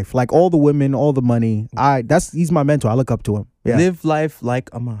good life. Like all the women, all the money. He's my mentor. I look up to him. Yeah. Live life like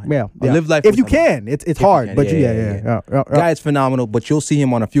Ahmad. Yeah. Live life if you can. It's hard, but yeah. Guy's phenomenal, but you'll see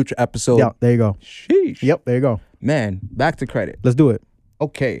him on a future episode. Yeah, there you go. Sheesh. Yep, there you go. Man, back to credit. Let's do it.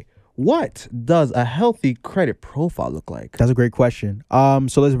 Okay. What does a healthy credit profile look like? That's a great question.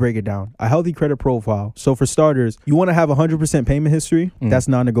 So let's break it down. A healthy credit profile. So for starters, you want to have 100% payment history. That's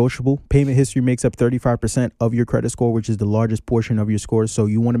non-negotiable. Payment history makes up 35% of your credit score, which is the largest portion of your score. So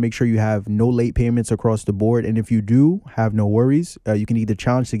you want to make sure you have no late payments across the board. And if you do, have no worries. You can either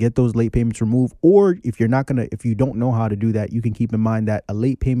challenge to get those late payments removed, or if you don't know how to do that, you can keep in mind that a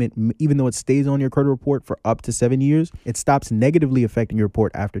late payment, even though it stays on your credit report for up to 7 years, it stops negatively affecting your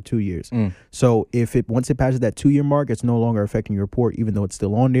report after 2 years. So once it passes that 2-year mark, it's no longer affecting your report, even though it's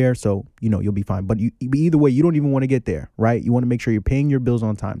still on there. So you'll be fine. But either way, you don't even want to get there, right? You want to make sure you're paying your bills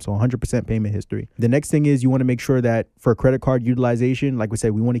on time. So 100% payment history. The next thing is you want to make sure that for credit card utilization, like we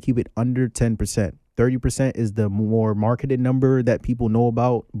said, we want to keep it under 10%. 30% is the more marketed number that people know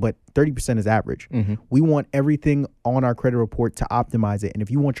about, but 30% is average. We want everything on our credit report to optimize it. And if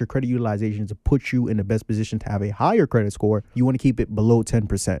you want your credit utilization to put you in the best position to have a higher credit score, you want to keep it below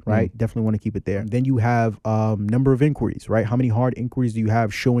 10%, right? Definitely want to keep it there. Then you have number of inquiries, right? How many hard inquiries do you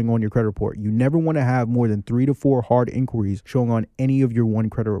have showing on your credit report? You never want to have more than 3 to 4 hard inquiries showing on any of your one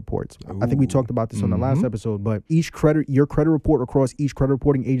credit reports. I think we talked about this on the last episode, but your credit report across each credit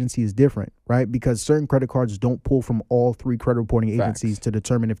reporting agency is different, right? Because certain credit cards don't pull from all 3 credit reporting agencies to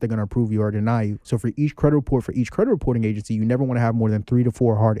determine if they're going to approve you or deny you. So for each credit report for each credit reporting agency, you never want to have more than 3 to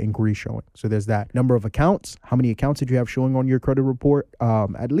 4 hard inquiries showing. So there's that. Number of accounts. How many accounts did you have showing on your credit report?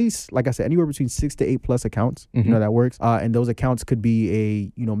 At least, like I said, anywhere between 6 to 8 plus accounts. That works. And those accounts could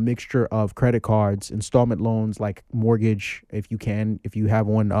be a mixture of credit cards, installment loans, like mortgage, if you have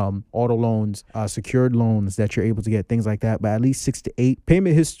one, auto loans, secured loans that you're able to get, things like that. But at least 6 to 8.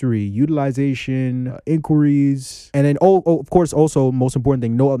 Payment history, utilization, inquiries, and then of course, also most important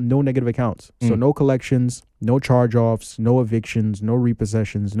thing, no negative accounts. So no collections, no charge-offs, no evictions, no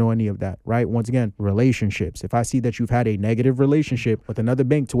repossessions, no any of that, right? Once again, relationships. If I see that you've had a negative relationship with another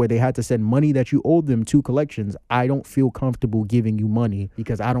bank to where they had to send money that you owed them to collections, I don't feel comfortable giving you money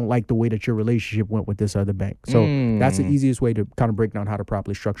because I don't like the way that your relationship went with this other bank. So that's the easiest way to kind of break down how to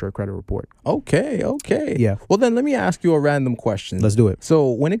properly structure a credit report. Okay. Yeah. Well, then let me ask you a random question. Let's do it. So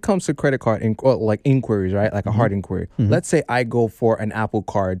when it comes to credit card inquiries, right? Like a hard inquiry. Let's say I go for an Apple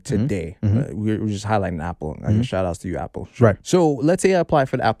Card card today. We're just highlighting Apple. Shout outs to you, Apple. Right. So let's say I apply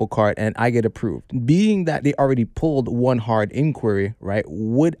for the Apple card and I get approved. Being that they already pulled one hard inquiry, right?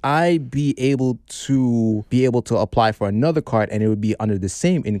 Would I be able to apply for another card and it would be under the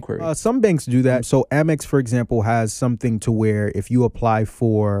same inquiry? Some banks do that. So Amex, for example, has something to where if you apply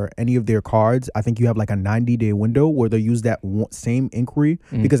for any of their cards, I think you have like a 90-day window where they use that same inquiry,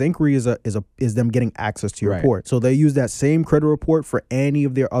 because inquiry is them getting access to your report. So they use that same credit report for any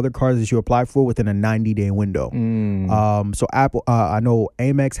of their other cards that you apply for within a 90-day window. So Apple, I know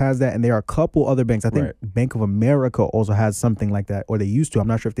Amex has that, and there are a couple other banks. I think Bank of America also has something like that, or they used to. I'm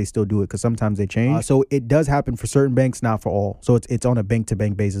not sure if they still do it because sometimes they change. So it does happen for certain banks, not for all. So it's on a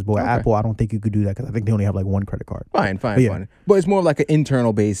bank-to-bank basis. But Apple, I don't think you could do that because I think they only have like one credit card. Fine. But it's more like an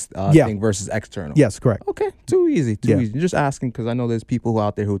internal-based thing versus external. Yes, correct. Okay, too easy. Just asking because I know there's people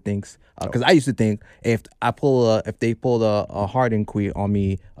out there who thinks, because I used to think if they pulled a hard inquiry on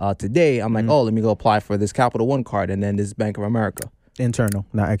me today, I'm like, oh, let me go apply for this Capital One card and then this Bank of America. Internal,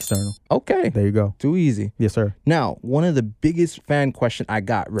 not external. Okay. There you go. Too easy. Yes, sir. Now, one of the biggest fan question I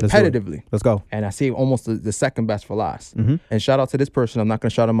got repetitively. Let's go. And I saved almost the second best for last. And shout out to this person. I'm not going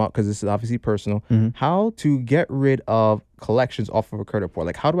to shout him out because this is obviously personal. How to get rid of collections off of a credit report.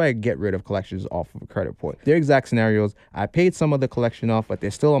 Like, how do I get rid of collections off of a credit report? Their exact scenarios. I paid some of the collection off, but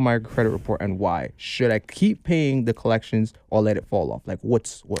they're still on my credit report. And why? Should I keep paying the collections or let it fall off? Like,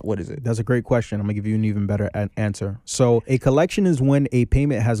 what is it? That's a great question. I'm gonna give you an even better answer. So a collection is when a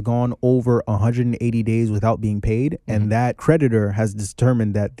payment has gone over 180 days without being paid, and that creditor has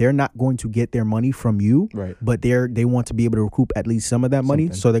determined that they're not going to get their money from you, but they want to be able to recoup at least some of that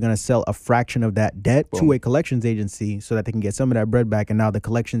money. So they're gonna sell a fraction of that debt to a collections agency so that they can get some of that bread back, and now the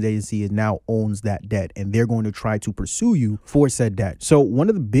collections agency now owns that debt, and they're going to try to pursue you for said debt. So one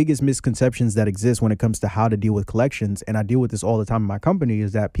of the biggest misconceptions that exists when it comes to how to deal with collections, and I deal with this all the time in my company,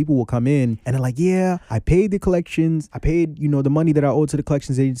 is that people will come in and they're like, yeah, I paid the collections, I paid the money that I owed to the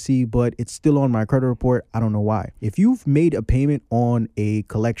collections agency, but it's still on my credit report. I don't know why. If you've made a payment on a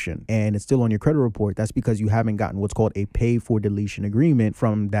collection and it's still on your credit report, that's because you haven't gotten what's called a pay for deletion agreement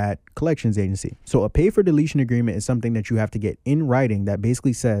from that collections agency. So a pay for deletion agreement is something that you have to get in writing that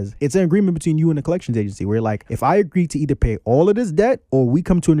basically says it's an agreement between you and the collections agency where, like, if I agree to either pay all of this debt or we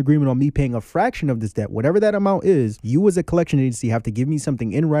come to an agreement on me paying a fraction of this debt, whatever that amount is, you as a collection agency have to give me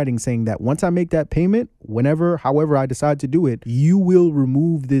something in writing saying that once I make that payment, however I decide to do it, you will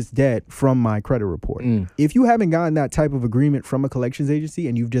remove this debt from my credit report. If you haven't gotten that type of agreement from a collections agency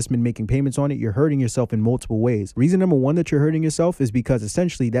and you've just been making payments on it, you're hurting yourself in multiple ways. Reason number one that you're hurting yourself is because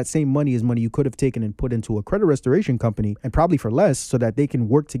essentially that same money is money you could have taken and put into a credit restoration company, and probably for less, so that they can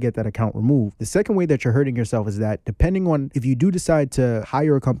work to get that account removed. The second way that you're hurting yourself is that depending on if you do decide to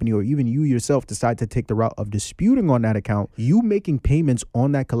hire a company or even you yourself decide to take the route of disputing on that account, you making payments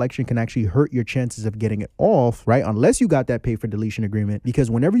on that collection can actually hurt your chances of getting it off, right? Unless you got that pay for deletion agreement, because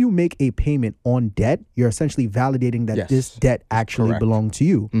whenever you make a payment on debt, you're essentially validating that this debt actually belonged to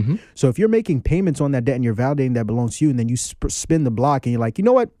you. So if you're making payments on that debt and you're validating that belongs to you, and then you spin the block and you're like, you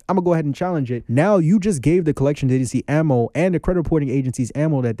know what, I'm gonna go ahead and challenge it. Now you just gave the collections agency ammo and the credit reporting agency's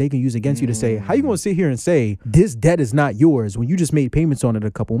ammo that they can use against you to say, how you gonna sit here and say this debt is not yours when you just made payments on it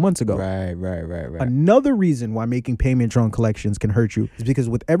a couple months ago? Right. Another reason why making payments on collections can hurt you is because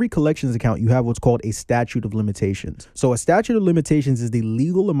with every collections account, you have what's called a statute of limitations. So a statute of limitations is the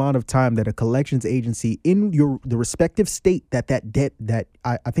legal amount of time that a collections agency in the respective state that debt that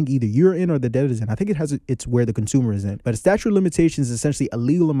I think either you're in or the debt is in. I think it's where the consumer is in. But a statute of limitations is essentially a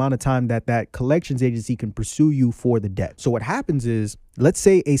legal amount of time that collections agency can pursue you for the debt. So what happens is, let's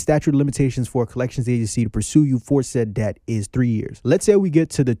say a statute of limitations for a collections agency to pursue you for said debt is 3 years. Let's say we get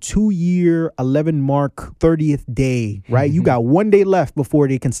to the 2-year, 11 mark, 30th day, right? You got 1 day left before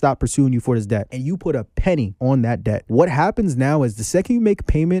they can stop pursuing you for this debt, and you put a penny on that debt. What happens now is the second you make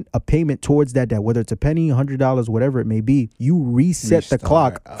a payment towards that debt, whether it's a penny, $100, whatever it may be, you reset the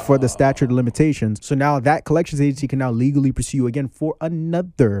clock for the statute of limitations. So now that collections agency can now legally pursue you again for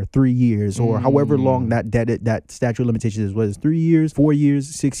another 3 years or however long that statute of limitations is, whether it's 3 years, 4 years,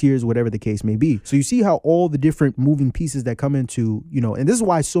 6 years, whatever the case may be. So you see how all the different moving pieces that come into, and this is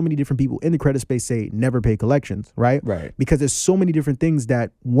why so many different people in the credit space say never pay collections, right? Right. Because there's so many different things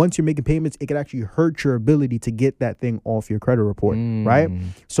that once you're making payments, it could actually hurt your ability to get that thing off your credit report, right?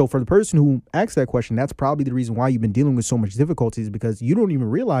 So for the person who asked that question, that's probably the reason why you've been dealing with so much difficulties, because you don't even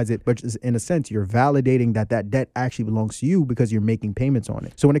realize it, but in a sense, you're validating that debt actually belongs to you because you're making payments on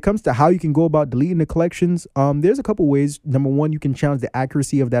it. So when it comes to how you can go about deleting the collections, there's a couple ways. Number one, you can challenge the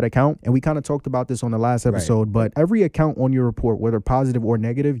accuracy of that account. And we kind of talked about this on the last episode, but every account on your report, whether positive or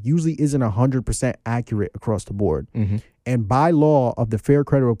negative, usually isn't 100% accurate across the board. And by law of the Fair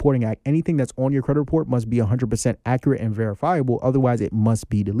Credit Reporting Act, anything that's on your credit report must be 100% accurate and verifiable. Otherwise, it must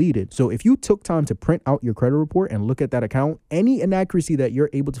be deleted. So if you took time to print out your credit report and look at that account, any inaccuracy that you're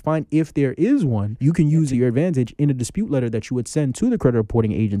able to find, if there is one, you can use to your advantage in a dispute letter that you would send to the credit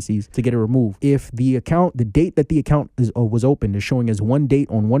reporting agencies to get it removed. If the date that the account was opened is showing as one date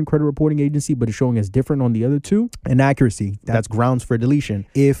on one credit reporting agency, but is showing as different on the other two, inaccuracy, that's grounds for deletion.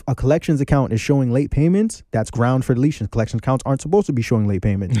 If a collections account is showing late payments, that's ground for deletion. Collection accounts aren't supposed to be showing late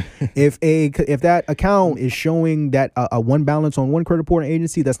payments. If that account is showing that a one balance on one credit reporting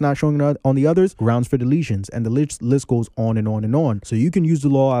agency that's not showing on the others, grounds for deletions, and the list goes on and on and on. So you can use the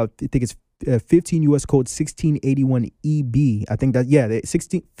law. I think it's 15 U.S. Code 1681 EB. I think that,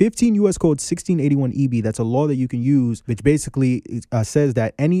 15 U.S. Code 1681 EB. That's a law that you can use, which basically says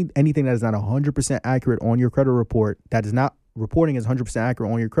that anything that is not 100% accurate on your credit report, that is not reporting is 100%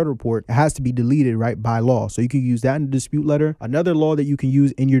 accurate on your credit report, it has to be deleted, right, by law. So you can use that in the dispute letter. Another law that you can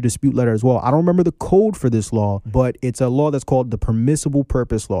use in your dispute letter as well, I don't remember the code for this law, but it's a law that's called the permissible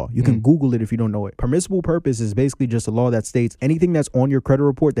purpose law. You can Google it if you don't know it. Permissible purpose is basically just a law that states anything that's on your credit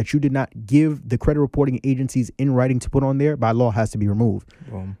report that you did not give the credit reporting agencies in writing to put on there, by law has to be removed.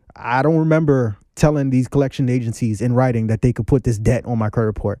 I don't remember telling these collection agencies in writing that they could put this debt on my credit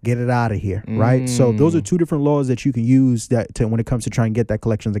report. Get it out of here, right? So those are two different laws that you can use when it comes to trying to get that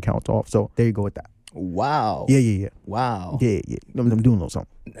collections account off. So there you go with that. Wow. Yeah. Wow. Yeah. I'm doing a little something.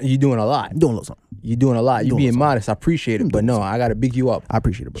 You're doing a lot. I'm doing a little something. You're doing a lot. You're being modest. I appreciate it. But no, I got to big you up. I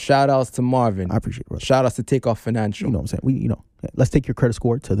appreciate it, bro. Shout outs to Marvin. I appreciate it, bro. Shout outs to Takeoff Financial. You know what I'm saying? Let's take your credit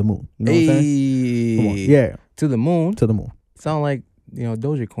score to the moon. You know what I'm saying? Come on. Yeah. To the moon? To the moon. Sound like,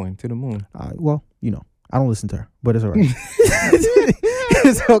 Dogecoin, to the moon. Well, I don't listen to her, but it's all right.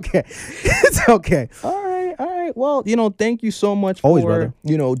 It's okay. It's okay. All right. Well, thank you so much Always, for, brother.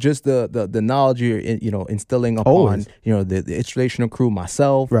 just the knowledge you're, instilling upon, Always. the It's Relational crew,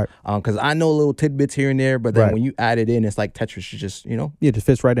 myself. Right. Because I know little tidbits here and there, but then Right. when you add it in, it's like Tetris. You just, Yeah, it just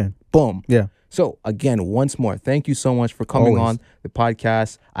fits right in. boom. Yeah. So again, once more, thank you so much for coming Always. on the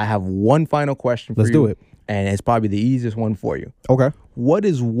podcast. I have one final question for you. Let's do it. And it's probably the easiest one for you. Okay. What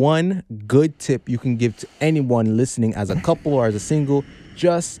is one good tip you can give to anyone listening as a couple or as a single,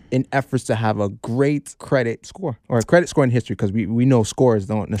 just in efforts to have a great credit score or a credit score in history? Because we know scores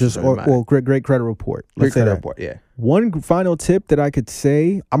don't necessarily matter. Great credit report. Great Let's say credit that. report, yeah. One final tip that I could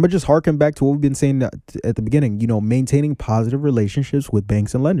say, I'm going to just harken back to what we've been saying at the beginning, maintaining positive relationships with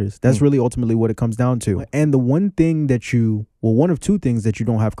banks and lenders. That's really ultimately what it comes down to. And the one thing that one of two things that you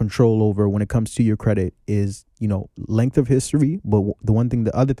don't have control over when it comes to your credit is, length of history. But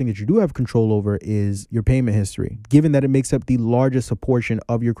the other thing that you do have control over is your payment history. Given that it makes up the largest portion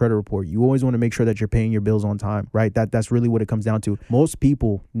of your credit report, you always want to make sure that you're paying your bills on time, right? That's really what it comes down to. Most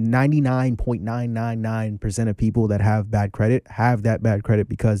people, 99.999% of people that have bad credit have that bad credit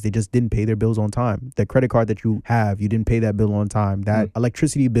because they just didn't pay their bills on time. The credit card that you have, you didn't pay that bill on time. That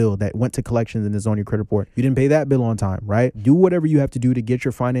electricity bill that went to collections and is on your credit report, you didn't pay that bill on time, right? Do whatever you have to do to get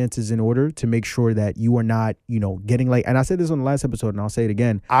your finances in order to make sure that you are not, getting late. And I said this on the last episode and I'll say it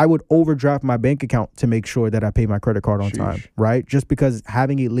again. I would overdraft my bank account to make sure that I pay my credit card on time, right? Just because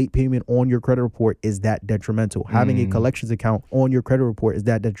having a late payment on your credit report is that detrimental. Having a collections account on your credit report is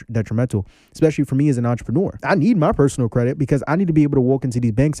that detrimental, especially for me as an entrepreneur. I need my personal credit because I need to be able to walk into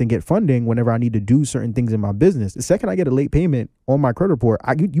these banks and get funding whenever I need to do certain things in my business. The second I get a late payment on my credit report,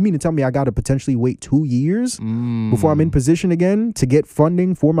 you mean to tell me I got to potentially wait 2 years before I'm in position again to get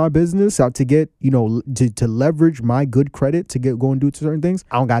funding for my business, to get, to leverage my good credit to go and do certain things?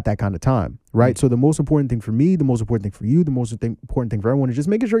 I don't got that kind of time. Right. So the most important thing for me, the most important thing for you, the most important thing for everyone is just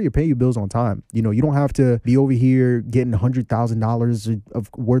making sure you're paying your bills on time. You don't have to be over here getting $100,000 of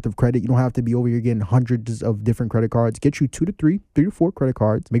worth of credit. You don't have to be over here getting hundreds of different credit cards. Get you 2 to 3 to 4 credit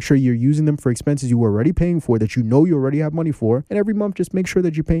cards. Make sure you're using them for expenses you were already paying for that you already have money for. And every month, just make sure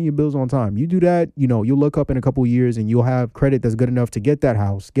that you're paying your bills on time. You do that, you'll look up in a couple of years and you'll have credit that's good enough to get that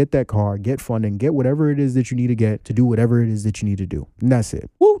house, get that car, get funding, get whatever it is that you need to get to do whatever it is that you need to do. And that's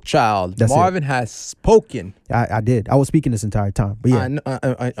it. Woo, child. That's Marvin has spoken. I did. I was speaking this entire time. But yeah.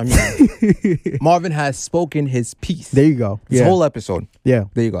 I mean, Marvin has spoken his piece. There you go. This whole episode. Yeah.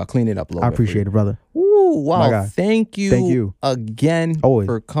 There you go. I'll clean it up a little bit. I appreciate it, brother. Woo, wow. God. Thank you again Always.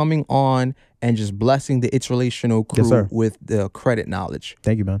 for coming on and just blessing the It's Relational crew with the credit knowledge.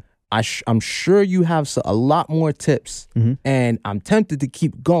 Thank you, man. I'm sure you have a lot more tips, and I'm tempted to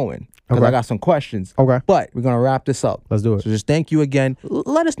keep going because I got some questions. Okay. But we're going to wrap this up. Let's do it. So just thank you again.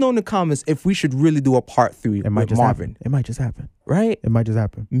 Let us know in the comments if we should really do a part 3 with Marvin. It might just happen. Right? It might just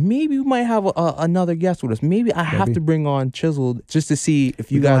happen. Maybe we might have another guest with us. Maybe I have to bring on Chiseled just to see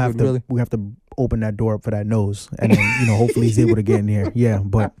if you guys would really... We have to open that door up for that nose, and then hopefully he's able to get in here. Yeah,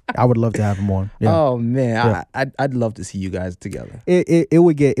 but I would love to have him on. Yeah. Oh man, Yeah. I'd love to see you guys together. It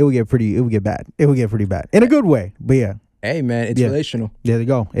would get bad. It would get pretty bad in a good way. But yeah, Hey man, it's Yeah. relational. there you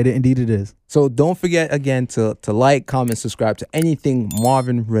go. Indeed it is. So don't forget again to like, comment, subscribe to anything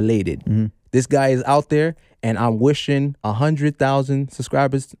Marvin related. This guy is out there, and I'm wishing 100,000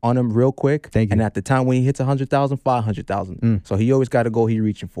 subscribers on him real quick. Thank you. And at the time when he hits 100,000, 500,000. So he always got to go. He's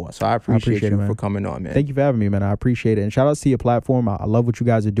reaching for. So I appreciate it, you man. for coming on, man. Thank you for having me, man. I appreciate it. And shout outs to your platform. I love what you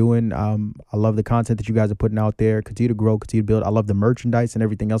guys are doing. I love the content that you guys are putting out there. Continue to grow, continue to build. I love the merchandise and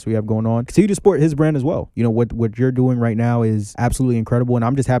everything else we have going on. Continue to support his brand as well. What you're doing right now is absolutely incredible. And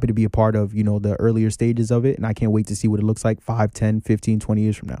I'm just happy to be a part of, the earlier stages of it. And I can't wait to see what it looks like 5, 10, 15, 20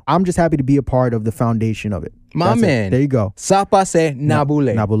 years from now. I'm just happy to be a part of the foundation of it. My That's it. man. There you go. Sapase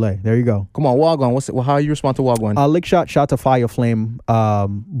Nabule. Nabule. There you go. Come on, Wagwan. How you respond to Wagwan? Lick shot to fire flame,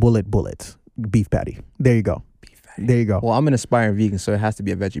 bullet, beef patty. There you go. There you go. Well, I'm an aspiring vegan, so it has to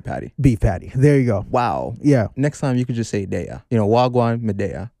be a veggie patty. Beef patty. There you go. Wow. Yeah. Next time you could just say Dea. Wagwan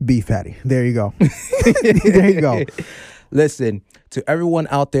Medea. Beef patty. There you go. There you go. Listen, to everyone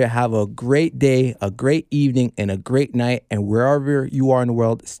out there, have a great day, a great evening, and a great night. And wherever you are in the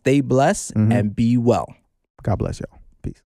world, stay blessed and be well. God bless y'all.